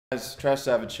Guys,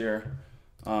 TrashSavage here.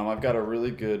 I've got a really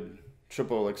good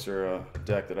triple elixir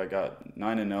deck that I got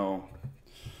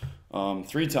 9-0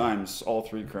 3 times, all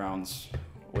 3 crowns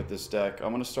with this deck.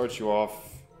 I'm going to start you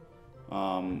off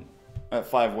at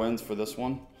 5 wins for this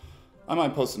one. I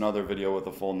might post another video with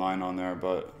a full 9 on there,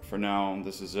 but for now,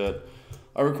 this is it.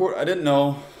 I didn't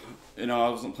know, I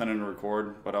wasn't planning to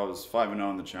record, but I was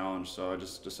 5-0 in the challenge, so I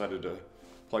just decided to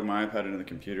plug my iPad into the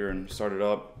computer and start it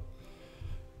up.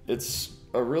 It's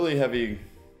a really heavy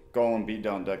Golem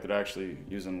beatdown deck that I actually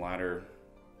use in ladder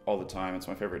all the time. It's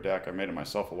my favorite deck. I made it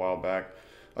myself a while back.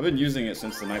 I've been using it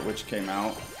since the Night Witch came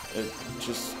out. It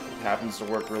just happens to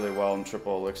work really well in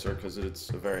triple elixir because it's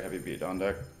a very heavy beatdown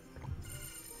deck.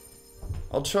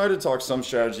 I'll try to talk some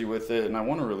strategy with it, and I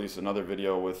want to release another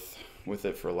video with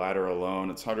it for ladder alone.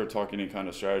 It's harder to talk any kind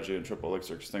of strategy in triple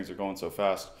elixir because things are going so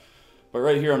fast. But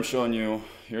right here I'm showing you,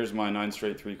 here's my 9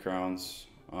 straight 3 crowns.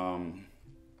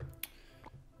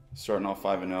 Starting off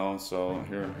 5-0, so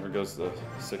here goes the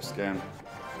 6th game.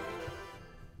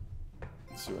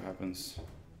 Let's see what happens.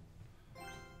 I'm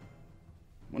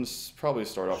gonna probably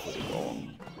start off with a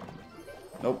Golem.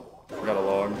 Nope, I got a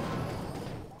log.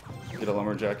 Get a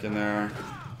Lumberjack in there.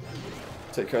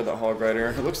 Take care of that hog right here.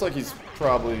 It looks like he's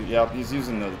probably, yep, he's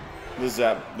using the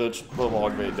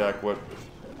log bait deck. What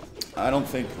I don't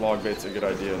think log bait's a good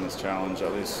idea in this challenge.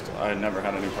 At least I never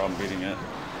had any problem beating it.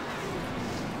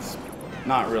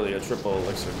 Not really a triple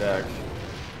elixir deck.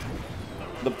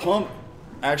 The pump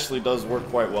actually does work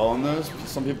quite well in this.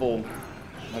 Some people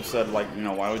have said, like,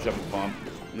 why would you have a pump?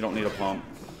 You don't need a pump.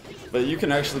 But you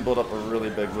can actually build up a really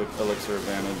big elixir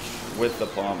advantage with the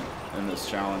pump in this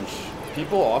challenge.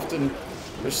 People often,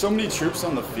 there's so many troops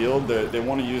on the field that they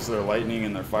want to use their lightning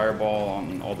and their fireball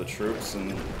on all the troops,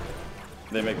 and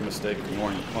they make a mistake of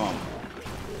ignoring the pump.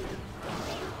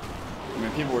 I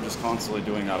mean, people were just constantly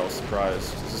doing that. I was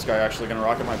surprised. Is this guy actually going to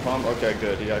rocket my pump? Okay,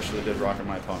 good. He actually did rocket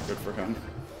my pump. Good for him.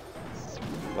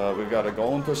 But we've got a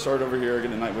Golem push start over here,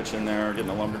 getting a Night Witch in there, getting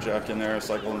a Lumberjack in there,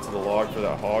 cycle into the log for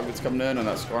that hog that's coming in, and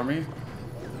that Skarmy.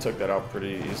 Took that out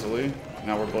pretty easily.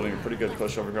 Now we're building a pretty good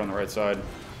push over here on the right side.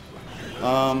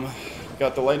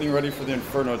 Got the lightning ready for the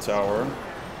Inferno Tower.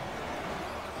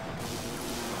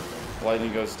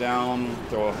 Lightning goes down,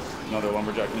 throw another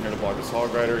Lumberjack in here to block this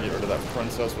Hog Rider, get rid of that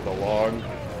Princess with a log.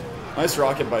 Nice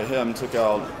rocket by him, took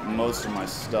out most of my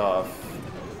stuff.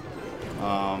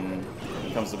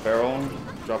 Here comes the barrel,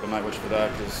 drop a Night Witch for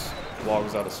that because log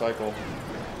was out of cycle.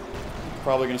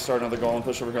 Probably going to start another Golem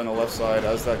push over here on the left side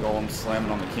as that Golem slamming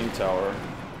on the King Tower.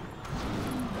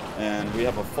 And we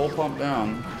have a full pump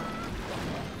down.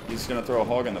 He's going to throw a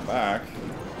hog in the back.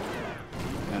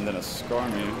 And then a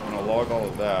Skarmy. I'm going to log all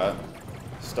of that.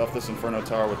 Stuff this Inferno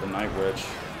Tower with the Night Witch.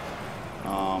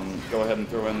 Go ahead and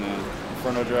throw in the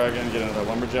Inferno Dragon, get another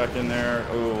Lumberjack in there.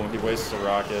 Ooh, he wastes a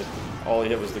rocket. All he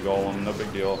hit was the Golem, no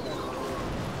big deal.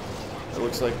 It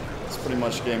looks like it's pretty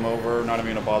much game over. Not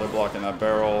even going to bother blocking that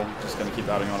barrel. Just going to keep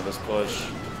adding on to this push.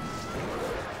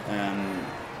 And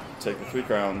take the 3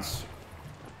 crowns.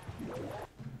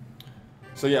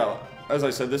 So yeah, as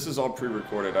I said, this is all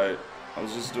pre-recorded. I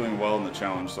was just doing well in the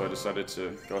challenge, so I decided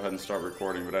to go ahead and start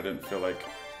recording, but I didn't feel like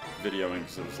videoing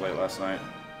because it was late last night.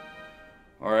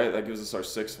 Alright, that gives us our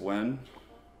 6th win.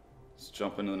 Let's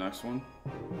jump into the next one.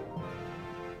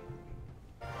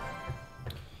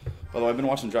 By the way, I've been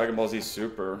watching Dragon Ball Z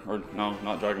Super, or no,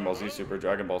 not Dragon Ball Z Super,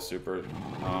 Dragon Ball Super.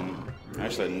 I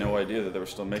actually had no idea that they were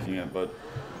still making it, but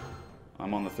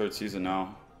I'm on the 3rd season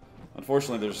now.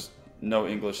 Unfortunately, there's no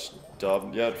English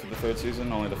dub yet for the 3rd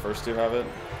season, only the first 2 have it.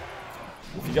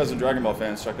 If you guys are Dragon Ball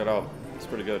fans, check that out. It's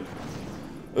pretty good.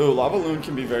 Ooh, Lava Loon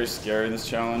can be very scary in this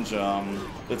challenge.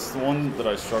 It's the one that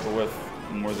I struggle with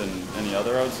more than any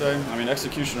other, I would say. I mean,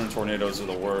 Executioner and Tornadoes are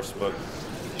the worst, but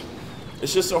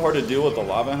it's just so hard to deal with the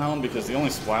Lava Hound because the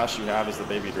only splash you have is the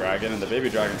Baby Dragon, and the Baby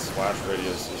Dragon's splash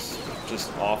radius is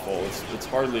just awful. It's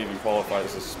hardly even qualified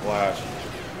as a splash.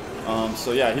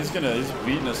 So yeah, he's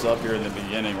beating us up here in the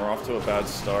beginning. We're off to a bad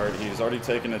start. He's already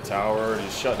taken a tower.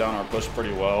 He's shut down our push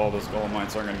pretty well. Those Golem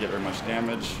Mites aren't going to get very much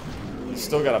damage. He's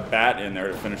still got a bat in there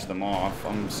to finish them off.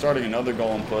 I'm starting another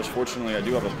Golem push. Fortunately, I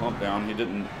do have a pump down. He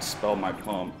didn't spell my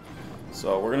pump.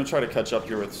 So we're going to try to catch up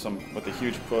here with a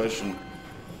huge push and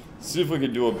see if we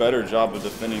can do a better job of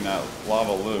defending that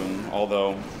Lava Loon.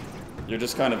 Although you're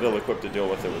just kind of ill-equipped to deal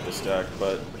with it with this deck,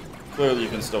 but clearly you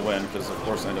can still win because of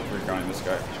course I end up 3-crowning this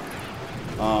guy.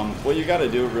 What you got to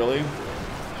do really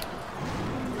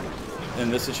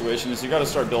in this situation is you got to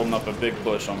start building up a big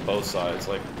push on both sides.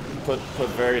 Like put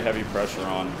very heavy pressure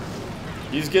on.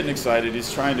 He's getting excited.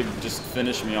 He's trying to just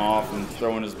finish me off and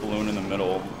throwing his balloon in the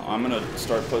middle. I'm going to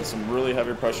start putting some really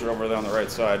heavy pressure over there on the right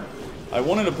side. I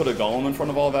wanted to put a Golem in front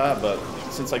of all that, but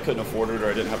since I couldn't afford it or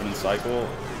I didn't have it in cycle,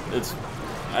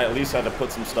 I at least had to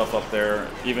put some stuff up there,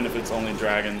 even if it's only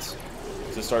dragons,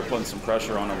 to start putting some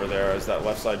pressure on over there as that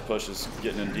left side push is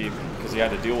getting in deep, because he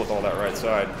had to deal with all that right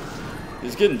side.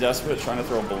 He's getting desperate, trying to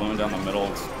throw a balloon down the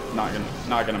middle. It's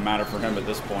not gonna matter for him at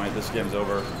this point. This game's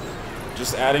over.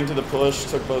 Just adding to the push,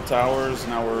 took both towers.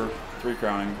 Now we're 3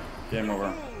 crowning. Game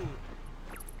over.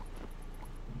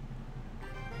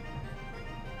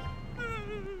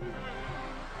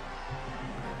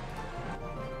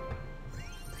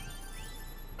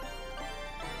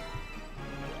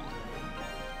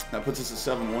 That puts us at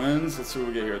 7 wins. Let's see what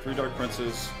we get here. 3 Dark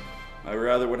Princes. I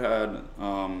rather would have had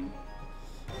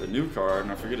the new card,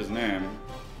 and I forget his name.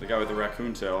 The guy with the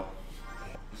raccoon tail.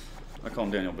 I call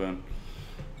him Daniel Boone.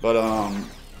 But, alright,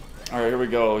 here we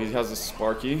go. He has a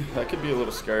Sparky. That could be a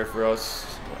little scary for us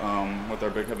with our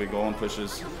big heavy golem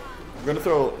pushes. I'm going to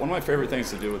throw, one of my favorite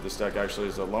things to do with this deck actually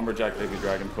is a Lumberjack Baby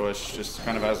Dragon push, just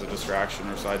kind of as a distraction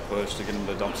or side push to get him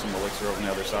to dump some Elixir over on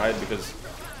the other side, because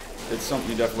it's something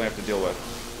you definitely have to deal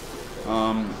with.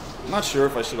 I'm not sure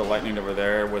if I should have lightninged over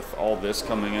there with all this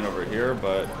coming in over here,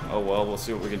 but oh well, we'll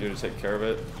see what we can do to take care of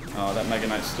it. That Mega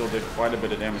Knight still did quite a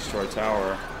bit of damage to our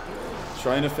tower.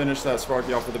 Trying to finish that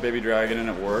Sparky off with the Baby Dragon, and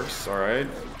it works. Alright,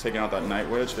 taking out that Night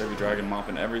Witch, Baby Dragon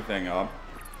mopping everything up.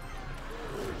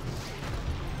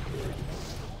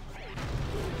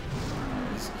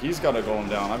 He's got a Golem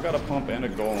down. I've got a Pump and a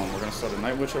Golem. We're going to start a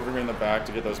Night Witch over here in the back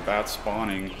to get those bats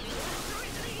spawning.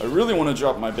 I really want to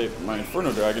drop my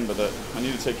Inferno Dragon, but I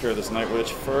need to take care of this Night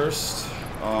Witch first.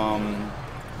 Dumping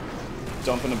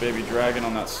a Baby Dragon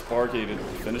on that Sparky to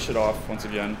finish it off once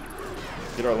again.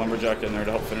 Get our Lumberjack in there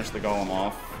to help finish the Golem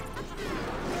off.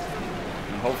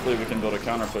 And hopefully we can build a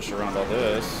counter push around all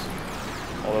this.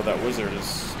 Although that Wizard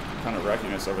is kind of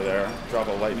wrecking us over there. Drop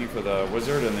a Lightning for the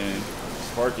Wizard and the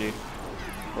Sparky.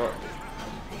 Oh.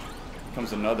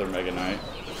 Comes another Mega Knight.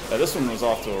 Yeah, this one was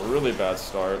off to a really bad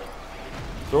start.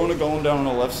 Throwing a Golem down on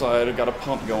the left side, I've got a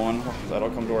Pump going. That'll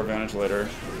come to our advantage later.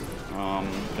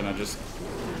 Gonna just,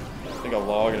 I think a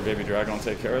Log and a Baby Dragon will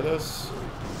take care of this.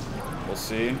 We'll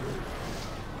see.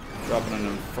 Dropping an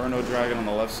Inferno Dragon on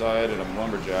the left side and a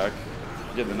Lumberjack.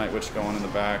 Getting the Night Witch going in the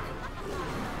back.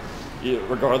 Yeah,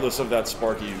 regardless of that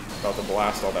Sparky about to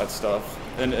blast all that stuff.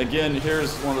 And again,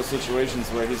 here's one of the situations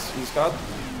where he's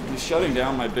shutting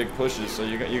down my big pushes, so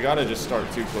you got to just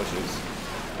start 2 pushes.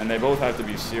 And they both have to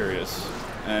be serious.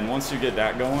 And once you get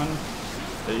that going,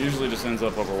 it usually just ends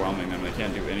up overwhelming them. They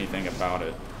can't do anything about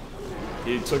it.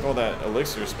 He took all that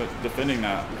Elixir defending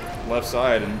that left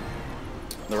side, and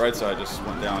the right side just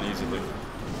went down easily.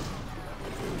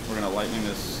 We're going to Lightning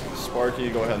this Sparky,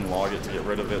 go ahead and log it to get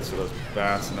rid of it so those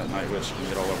bats and that Night Witch can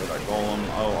get all over that Golem.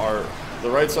 Oh, the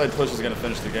right side push is going to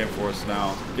finish the game for us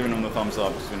now, giving them the thumbs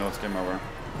up because we know it's game over.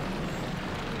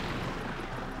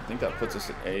 I think that puts us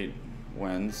at 8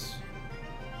 wins.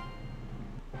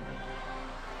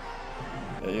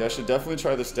 Yeah, you guys should definitely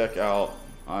try this deck out.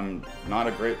 I'm not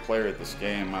a great player at this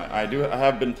game. I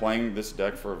have been playing this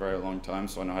deck for a very long time,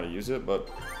 so I know how to use it, but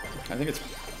I think it's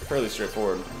fairly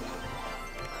straightforward.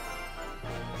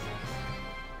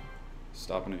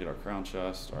 Stopping to get our crown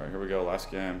chest. Alright, here we go,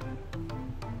 last game.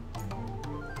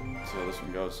 Let's see how this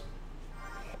one goes.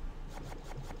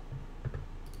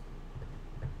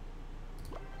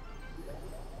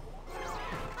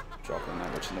 Dropping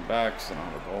that Witch in the back, so I don't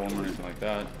have a Golem or anything like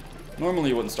that. Normally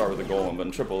you wouldn't start with a Golem, but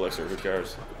in triple Elixir, who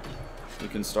cares? You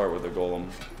can start with a Golem.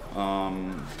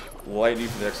 Lightning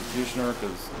for the Executioner,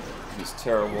 because he's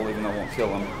terrible, even though it won't kill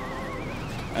him.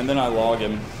 And then I log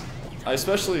him.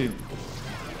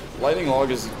 Lightning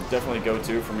log is definitely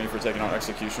go-to for me for taking out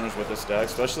Executioners with this deck,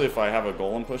 especially if I have a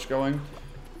Golem push going.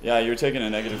 Yeah, you're taking a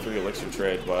 -3 Elixir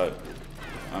trade, but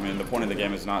I mean, the point of the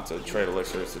game is not to trade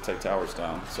Elixir, it's to take towers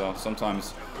down. So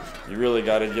sometimes you really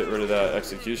got to get rid of that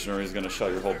Executioner, he's going to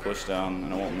shut your whole push down,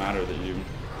 and it won't matter that you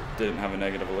didn't have a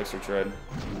negative Elixir trade.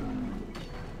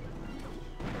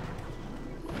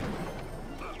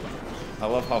 I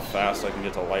love how fast I can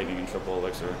get to Lightning in triple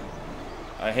Elixir.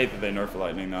 I hate that they nerfed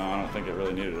Lightning though, I don't think it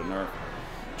really needed a nerf.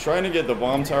 Trying to get the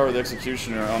Bomb Tower or the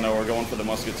Executioner, oh no, we're going for the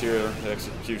Musketeer, the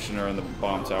Executioner, and the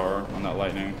Bomb Tower on that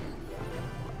Lightning.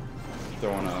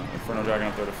 Throwing an Inferno Dragon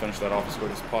up there to finish that off as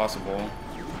quick as possible.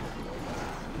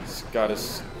 He's got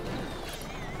his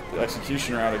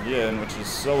Executioner out again, which is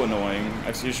so annoying.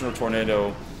 Executioner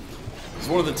Tornado is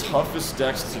one of the toughest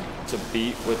decks to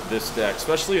beat with this deck,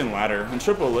 especially in ladder. In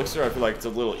triple Elixir, I feel like it's a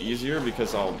little easier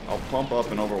because I'll pump up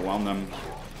and overwhelm them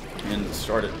and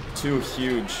start at 2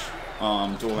 huge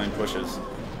dual lane pushes,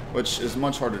 which is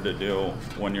much harder to do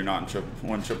when you're not in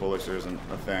when triple Elixir isn't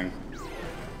a thing.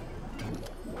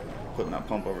 putting that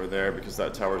pump over there because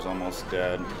that tower's almost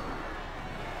dead.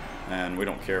 And we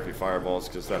don't care if he fireballs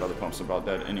because that other pump's about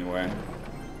dead anyway.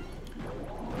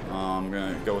 I'm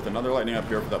going to go with another lightning up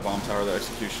here for that bomb tower, the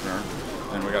executioner.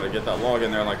 And we got to get that log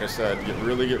in there, like I said.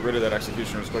 Really get rid of that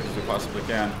executioner as quick as we possibly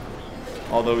can.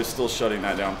 Although he's still shutting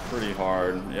that down pretty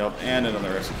hard. Yep, and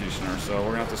another executioner. So we're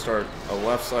going to have to start a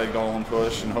left side golem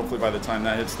push. And hopefully by the time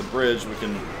that hits the bridge, we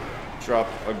can drop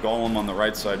a golem on the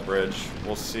right side bridge.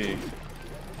 We'll see.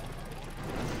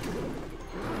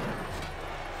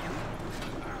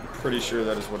 Pretty sure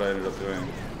that is what I ended up doing.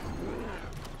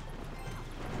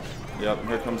 Yep,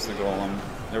 here comes the golem.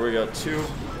 There we go, 2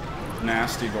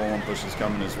 nasty golem pushes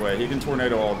coming his way. He can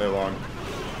tornado all day long.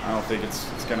 I don't think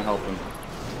it's gonna help him.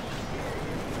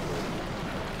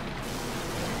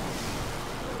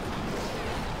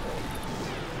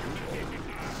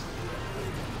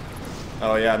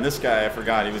 Oh yeah, and this guy, I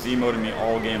forgot, he was emoting me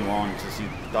all game long because he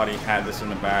thought he had this in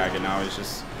the bag, and now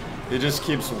he just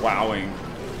keeps wowing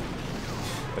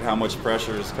at how much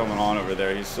pressure is coming on over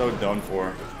there. He's so done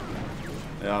for.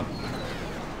 Yeah.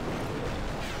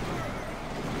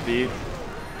 Beat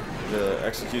the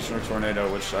Executioner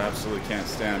Tornado, which I absolutely can't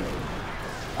stand.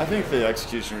 I think the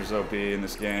Executioner is OP in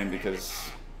this game because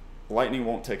Lightning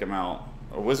won't take him out.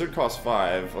 A Wizard costs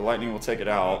 5, a Lightning will take it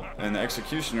out, and the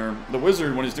Executioner, the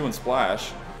Wizard, when he's doing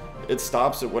Splash, it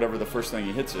stops at whatever the first thing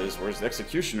he hits is, whereas the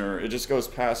Executioner, it just goes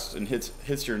past and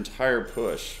hits your entire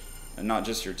push, and not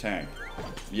just your tank.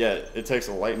 Yet, it takes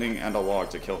a Lightning and a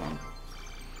log to kill him.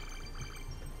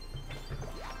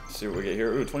 Let's see what we get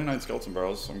here. Ooh, 29 Skeleton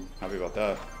Barrels, I'm happy about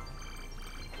that.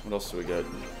 What else do we get?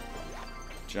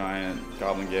 Giant,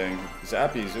 Goblin Gang,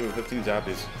 Zappies, ooh, 15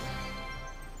 Zappies.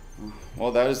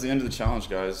 Well, that is the end of the challenge,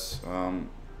 guys.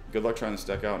 Good luck trying this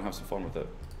deck out and have some fun with it.